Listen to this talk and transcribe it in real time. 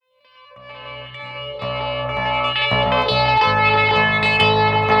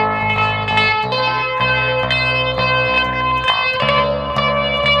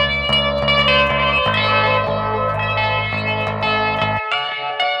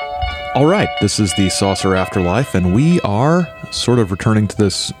All right, this is the Saucer Afterlife, and we are sort of returning to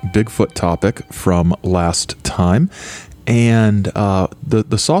this Bigfoot topic from last time. And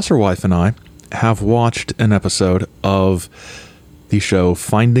the Saucer Wife and I have watched an episode of the show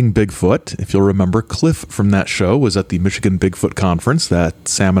Finding Bigfoot. If you'll remember, Cliff from that show was at the Michigan Bigfoot Conference that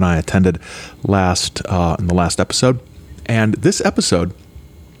Sam and I attended in the last episode. And this episode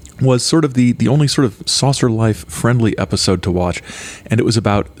was sort of the only sort of Saucer Life friendly episode to watch, and it was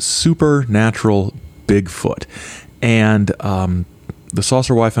about supernatural Bigfoot. And the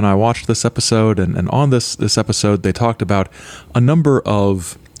Saucer Wife and I watched this episode, and on this episode they talked about a number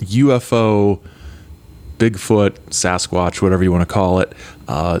of UFO, Bigfoot, Sasquatch, whatever you want to call it,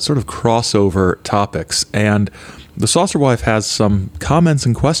 sort of crossover topics. And the Saucer Wife has some comments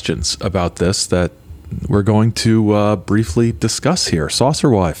and questions about this that we're going to briefly discuss here. Saucer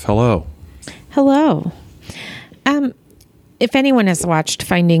Wife, hello. Hello. If anyone has watched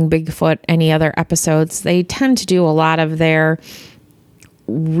Finding Bigfoot, any other episodes, they tend to do a lot of their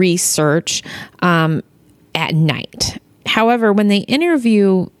research at night. However, when they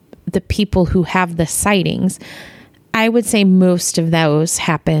interview the people who have the sightings, I would say most of those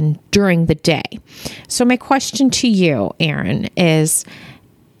happen during the day. So my question to you, Aaron, is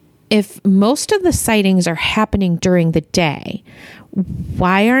if most of the sightings are happening during the day,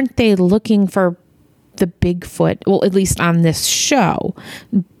 why aren't they looking for the Bigfoot, well, at least on this show,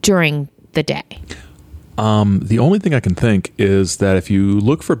 during the day? The only thing I can think is that if you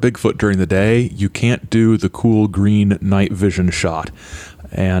look for Bigfoot during the day, you can't do the cool green night vision shot.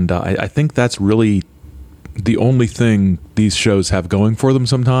 And I think that's really the only thing these shows have going for them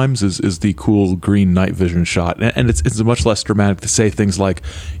sometimes is the cool green night vision shot. And it's much less dramatic to say things like,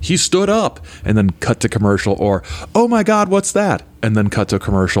 he stood up, and then cut to commercial, or, oh my God, what's that? And then cut to a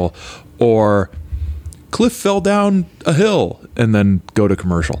commercial, or Cliff fell down a hill, and then go to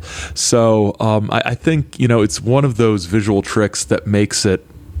commercial. So I think, it's one of those visual tricks that makes it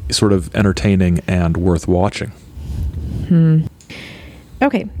sort of entertaining and worth watching.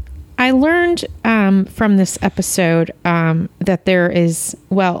 Okay. I learned from this episode that there is,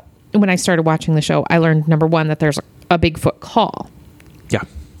 well, when I started watching the show, I learned, number one, that there's a Bigfoot call. Yeah.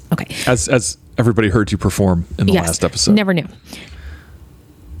 Okay. As everybody heard you perform in the last episode. Never knew.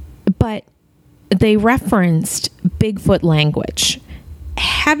 But they referenced Bigfoot language.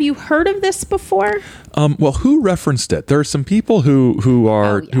 Have you heard of this before? Well, who referenced it? There are some people who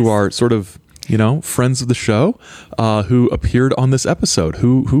are sort of, friends of the show, who appeared on this episode.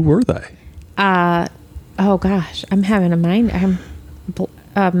 Who were they? Oh gosh, I'm having a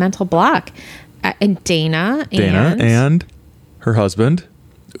mental block. And Dana and her husband,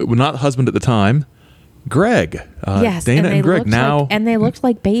 well, not husband at the time, Greg. Yes, Dana and Greg now, and they looked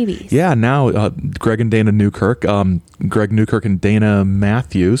like babies. Yeah, now Greg and Dana Newkirk, Greg Newkirk and Dana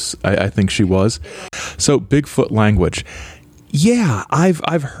Matthews, I think she was. So Bigfoot language. Yeah,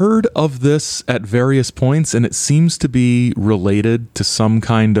 I've heard of this at various points, and it seems to be related to some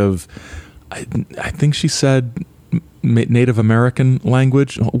kind of, I think she said Native American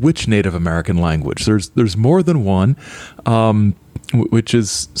language. Which Native American language? There's more than one, which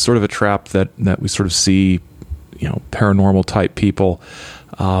is sort of a trap that we sort of see, paranormal type people.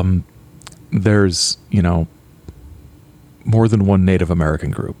 There's, more than one Native American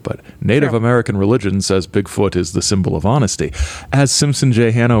group, but Native American religion says Bigfoot is the symbol of honesty. As Simpson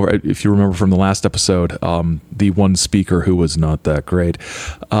J. Hanover, if you remember from the last episode, the one speaker who was not that great.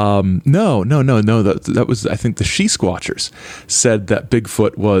 No. That was, I think, the She Squatchers said that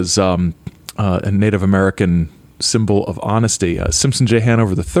Bigfoot was a Native American symbol of honesty. Simpson J.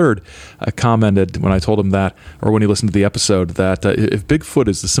 Hanover III commented when I told him that, or when he listened to the episode, that if Bigfoot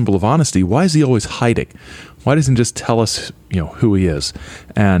is the symbol of honesty, why is he always hiding? Why doesn't he just tell us, who he is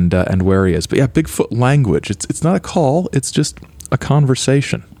and where he is? But yeah, Bigfoot language. It's not a call. It's just a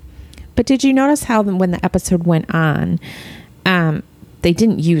conversation. But did you notice how when the episode went on, they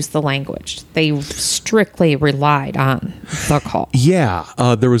didn't use the language. They strictly relied on the call. Yeah.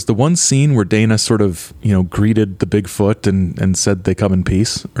 There was the one scene where Dana sort of, greeted the Bigfoot and said they come in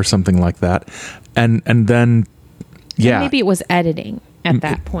peace or something like that. And then, yeah. And maybe it was editing at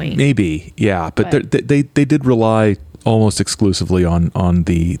that point. Maybe, yeah. But they did rely almost exclusively on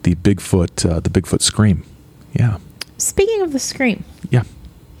the Bigfoot scream. Yeah. Speaking of the scream. Yeah.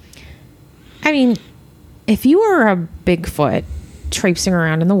 I mean, if you were a Bigfoot traipsing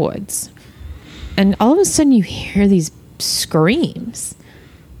around in the woods and all of a sudden you hear these screams,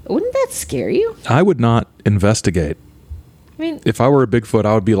 wouldn't that scare you? I would not investigate. I mean, if I were a Bigfoot,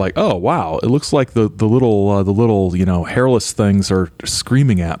 I would be like, oh wow, it looks like the little hairless things are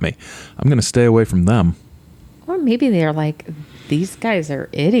screaming at me. I'm going to stay away from them. Or maybe they're like these guys are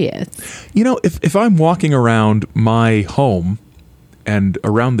idiots. You know, if I'm walking around my home and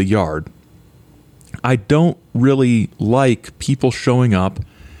around the yard, I don't really like people showing up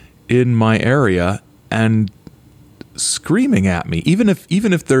in my area and screaming at me. Even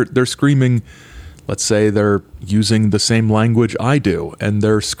if they're screaming, let's say they're using the same language I do and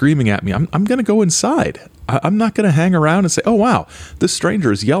they're screaming at me, I'm going to go inside. I'm not going to hang around and say, "Oh wow, this stranger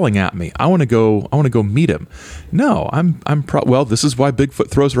is yelling at me. I want to go meet him." No, well, this is why Bigfoot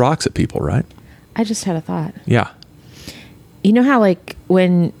throws rocks at people, right? I just had a thought. Yeah. You know how like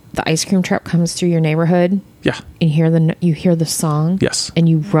when the ice cream truck comes through your neighborhood? Yeah. And you hear the song? Yes. And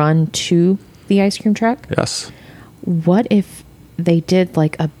you run to the ice cream truck? Yes. What if they did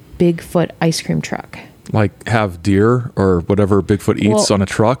like a Bigfoot ice cream truck? Like have deer or whatever Bigfoot eats on a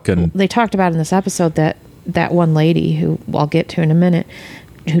truck? And they talked about in this episode that one lady, who I'll get to in a minute,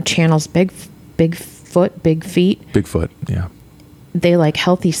 who channels Bigfoot, big feet. Bigfoot, yeah. They like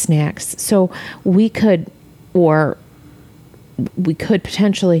healthy snacks. So we could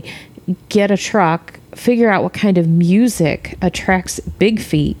potentially get a truck, figure out what kind of music attracts big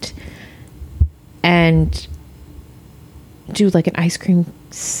feet, and do like an ice cream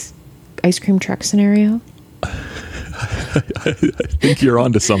truck scenario. I think you're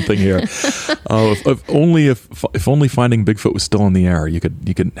onto something here. If only Finding Bigfoot was still in the air, you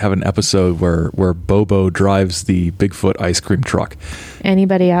could have an episode where Bobo drives the Bigfoot ice cream truck.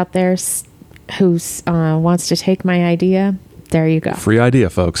 Anybody out there who wants to take my idea? There you go. Free idea,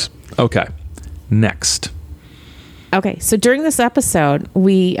 folks. Okay, next. Okay, so during this episode,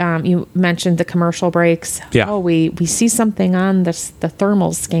 we you mentioned the commercial breaks. Yeah. Oh, we see something on the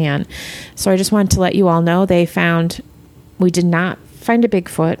thermal scan. So I just wanted to let you all know we did not find a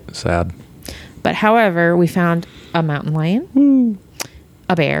Bigfoot. Sad. But however, we found a mountain lion,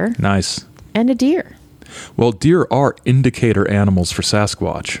 a bear, nice, and a deer. Well, deer are indicator animals for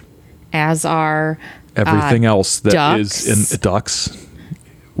Sasquatch. As are everything else that ducks, is in ducks,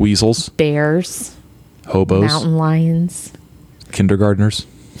 weasels, bears, hobos, mountain lions, kindergartners.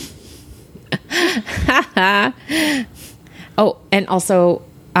 Oh, and also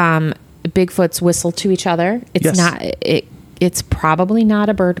Bigfoots whistle to each other. It's probably not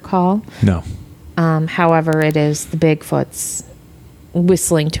a bird call. No. However, it is the Bigfoots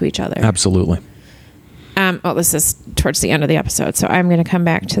whistling to each other. Absolutely. This is towards the end of the episode, so I'm going to come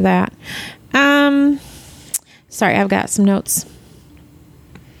back to that. Sorry, I've got some notes.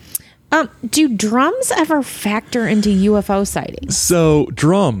 Do drums ever factor into UFO sightings? So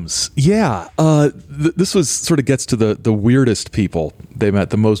drums, yeah. This was sort of gets to the weirdest people they met,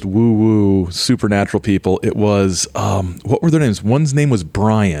 the most woo-woo supernatural people. It was, what were their names? One's name was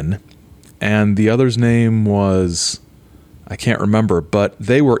Brian, and the other's name was, I can't remember, but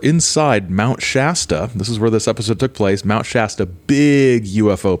they were inside Mount Shasta. This is where this episode took place. Mount Shasta, big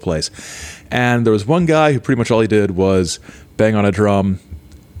UFO place. And there was one guy who pretty much all he did was bang on a drum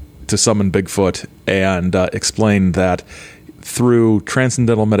to summon Bigfoot, and explained that through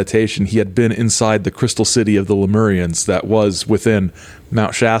transcendental meditation, he had been inside the crystal city of the Lemurians that was within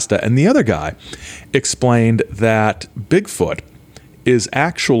Mount Shasta. And the other guy explained that Bigfoot is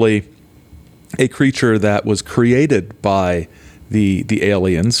actually a creature that was created by the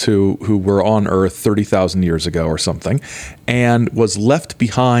aliens who were on Earth 30,000 years ago or something, and was left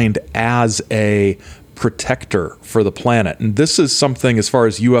behind as a protector for the planet. And this is something, as far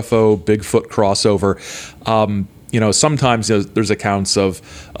as UFO Bigfoot crossover, sometimes there's accounts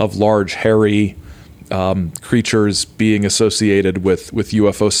of large hairy creatures being associated with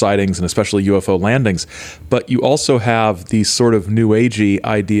UFO sightings and especially UFO landings. But you also have these sort of new agey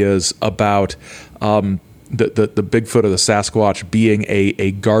ideas about the Bigfoot or the Sasquatch being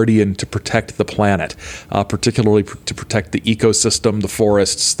a guardian to protect the planet, particularly to protect the ecosystem, the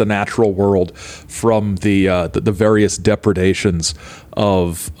forests, the natural world from the various depredations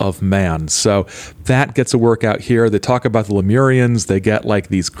of man. So that gets a workout here. They talk about the Lemurians. They get like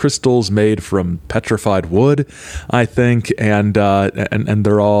these crystals made from petrified wood, I think, and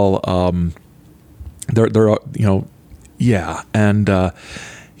they're all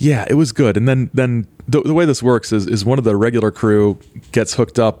yeah, it was good. And then the way this works is one of the regular crew gets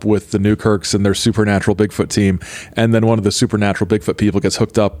hooked up with the Newkirks and their supernatural Bigfoot team, and then one of the supernatural Bigfoot people gets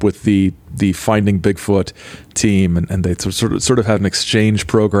hooked up with the Finding Bigfoot team, and they sort of have an exchange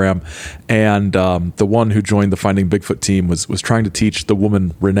program. And the one who joined the Finding Bigfoot team was trying to teach the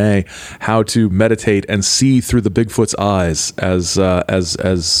woman Renee how to meditate and see through the Bigfoot's eyes,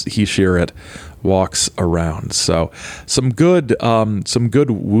 as he shear it, walks around. So some good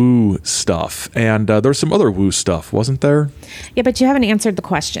woo stuff. And there's some other woo stuff, wasn't there? Yeah, but you haven't answered the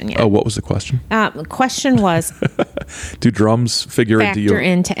question yet. Oh, what was the question? The question was, do drums factor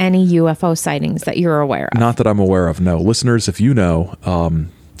into any UFO sightings that you're aware of? Not that I'm aware of, no. Listeners, if you know, because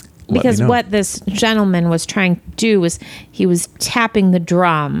let me know. What this gentleman was trying to do was he was tapping the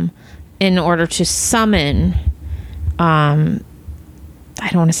drum in order to summon, I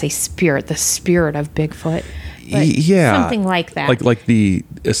don't want to say the spirit of Bigfoot. But something like that. Like the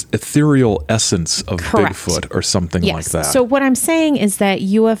ethereal essence of Correct. Bigfoot or something like that. So what I'm saying is that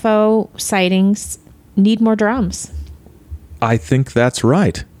UFO sightings need more drums. I think that's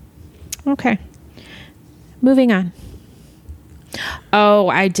right. Okay. Moving on. Oh,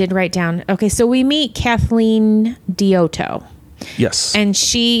 I did write down. Okay, so we meet Kathleen Dioto. Yes. And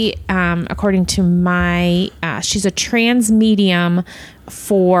she, according to she's a trans medium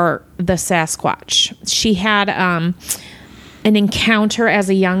for the Sasquatch. She had an encounter as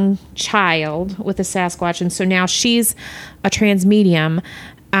a young child with the Sasquatch, and so now she's a trans medium,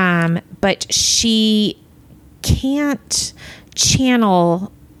 but she can't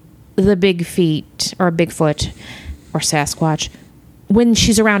channel the big feet or Bigfoot or Sasquatch when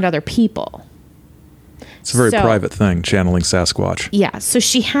she's around other people. It's a very private thing, channeling Sasquatch. Yeah, so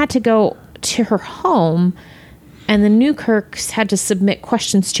she had to go to her home, and the Newkirks had to submit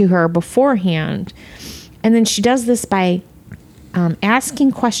questions to her beforehand. And then she does this by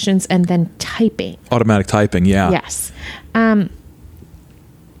asking questions and then typing. Automatic typing, yeah. Yes. I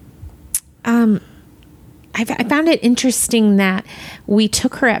found it interesting that we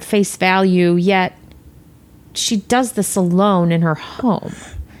took her at face value, yet she does this alone in her home.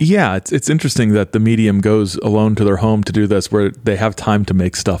 Yeah, it's interesting that the medium goes alone to their home to do this, where they have time to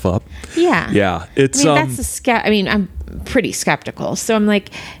make stuff up. Yeah, yeah. It's that's I'm pretty skeptical. So I'm like,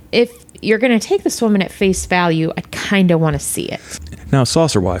 if you're going to take this woman at face value, I kind of want to see it. Now,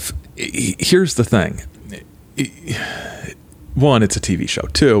 Saucer Wife, here's the thing. One, it's a TV show.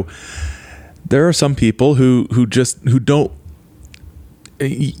 Two, there are some people who don't.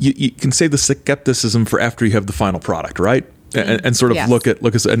 You can save the skepticism for after you have the final product, right? And sort of yes. look at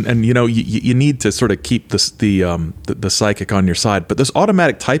and you know you need to sort of keep the psychic on your side. But this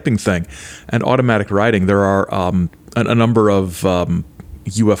automatic typing thing and automatic writing, there are a number of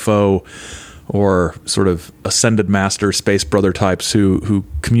UFO or sort of ascended master space brother types who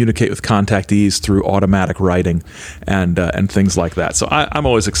communicate with contactees through automatic writing and things like that. So I'm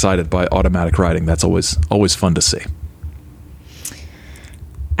always excited by automatic writing. That's always fun to see.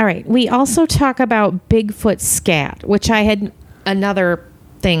 All right. We also talk about Bigfoot scat, which I had another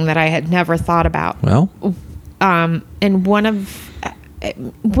thing that I had never thought about. Well, and one of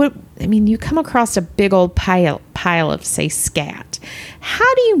you come across a big old pile of, say, scat.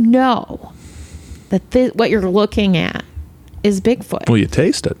 How do you know that what you're looking at is Bigfoot? Well, you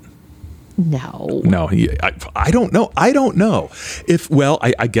taste it. No, I don't know. I don't know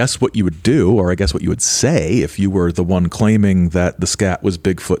I guess what you would do, or I guess what you would say if you were the one claiming that the scat was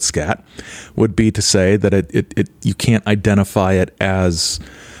Bigfoot scat, would be to say that it you can't identify it as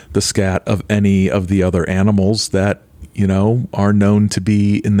the scat of any of the other animals that are known to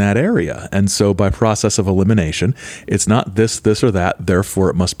be in that area. And so by process of elimination, it's not this or that,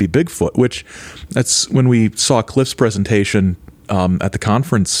 therefore it must be Bigfoot, which that's when we saw Cliff's presentation at the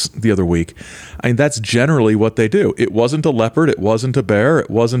conference the other week. I mean, that's generally what they do. It wasn't a leopard, it wasn't a bear, it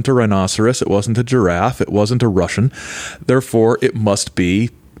wasn't a rhinoceros, it wasn't a giraffe, it wasn't a Russian. Therefore, it must be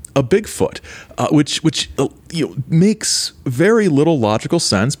a Bigfoot, which makes very little logical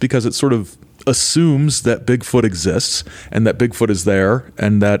sense, because it sort of assumes that Bigfoot exists and that Bigfoot is there,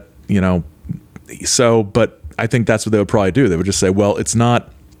 and that But I think that's what they would probably do. They would just say, well, it's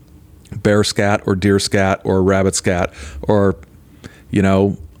not bear scat or deer scat or rabbit scat or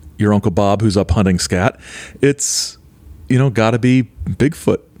your Uncle Bob who's up hunting scat. It's got to be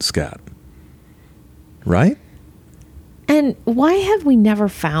Bigfoot scat, right? And why have we never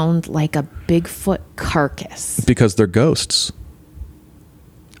found like a Bigfoot carcass? Because they're ghosts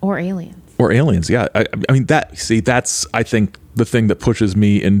or aliens. Or aliens, yeah. I mean, that's I think the thing that pushes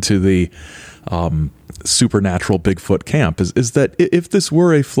me into the supernatural Bigfoot camp is that if this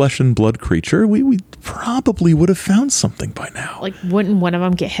were a flesh and blood creature, we probably would have found something by now. Like, wouldn't one of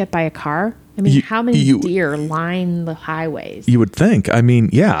them get hit by a car? I mean, how many deer line the highways? You would think. I mean,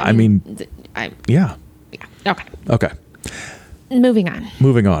 yeah. Yeah. Okay. Moving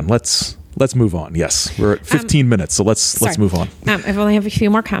on. Let's move on. Yes, we're at 15 minutes, so let's move on. I've only have a few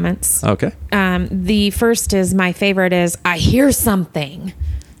more comments. Okay. The first is my favorite is, I hear something.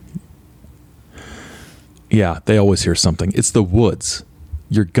 Yeah, they always hear something. It's the woods.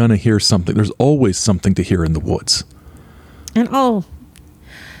 you're going to hear something. There's always something to hear in the woods. And how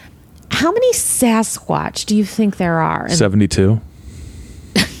many Sasquatch do you think there are? 72.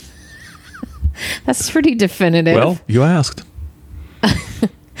 That's pretty definitive. Well, you asked.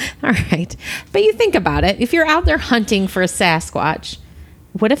 All right. But you think about it. If you're out there hunting for a Sasquatch,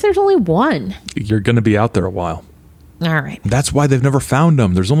 what if there's only one? You're going to be out there a while. All right. That's why they've never found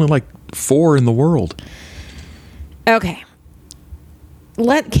them. There's only like 4 in the world. Okay.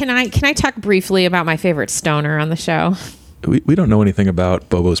 Can I talk briefly about my favorite stoner on the show? We don't know anything about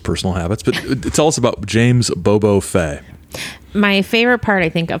Bobo's personal habits, but tell us about James Bobo Fay. My favorite part, I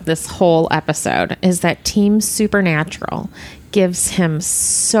think, of this whole episode is that Team Supernatural gives him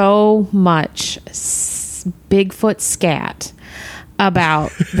so much Bigfoot scat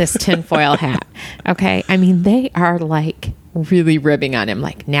about this tinfoil hat. Okay. I mean, they are like really ribbing on him.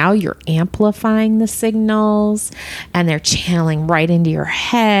 Like, now you're amplifying the signals and they're channeling right into your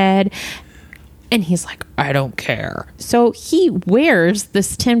head. And he's like, I don't care. So he wears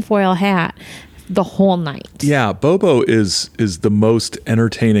this tinfoil hat the whole night. Yeah, Bobo is the most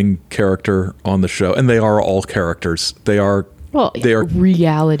entertaining character on the show. And they are all characters. They are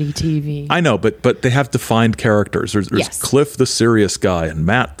reality TV. I know, but they have defined characters. There's Yes. Cliff the serious guy, and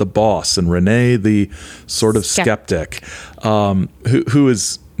Matt the boss, and Renee the sort of skeptic, who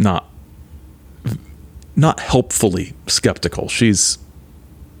is not helpfully skeptical. She's,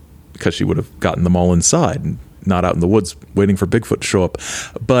 because she would have gotten them all inside and not out in the woods waiting for Bigfoot to show up.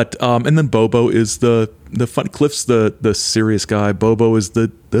 But and then Bobo is the fun. Cliff's the serious guy. Bobo is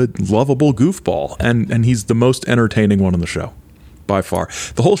the lovable goofball, and he's the most entertaining one on the show by far.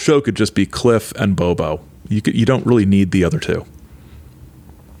 The whole show could just be Cliff and Bobo. You don't really need the other two.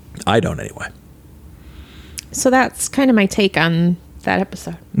 I don't anyway. So that's kind of my take on that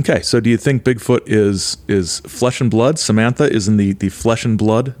episode. Okay, so do you think Bigfoot is flesh and blood? Samantha is in the flesh and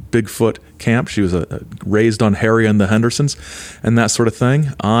blood Bigfoot camp. She was raised on Harry and the Hendersons and that sort of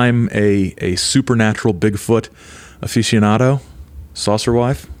thing. I'm a supernatural Bigfoot aficionado, saucer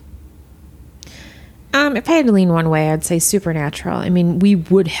wife. If I had to lean one way, I'd say supernatural. I mean, we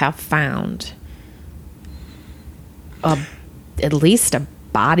would have found at least a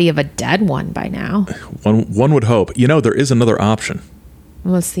body of a dead one by now. One would hope. You know, there is another option.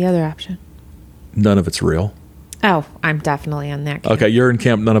 What's the other option? None of it's real. Oh, I'm definitely on that camp. Okay, you're in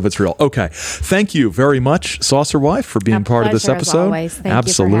camp. None of it's real. Okay, thank you very much, Saucer Wife, for being part of this episode. Always. Thank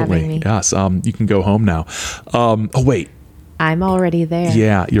Absolutely, you for having me. Yes. You can go home now. Oh wait, I'm already there.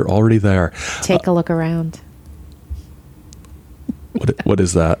 Yeah, you're already there. Take a look around. What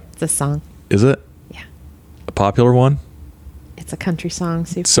is that? It's a song. Is it? Yeah. A popular one? It's a country song.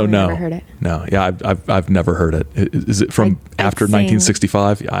 So no, never heard it. No, yeah, I've never heard it. Is it from after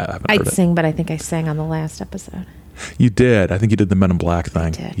 1965? Yeah, I haven't heard it. I'd sing, but I think I sang on the last episode. You did. I think you did the Men in Black thing. I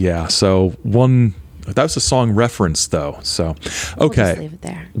did. Yeah. So that was a song reference though. So okay, We'll just leave it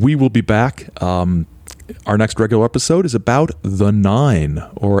there. We will be back. Our next regular episode is about the Nine,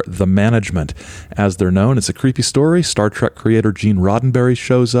 or the Management, as they're known. It's a creepy story. Star Trek creator Gene Roddenberry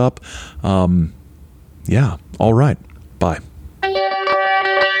shows up. Yeah. All right. Bye.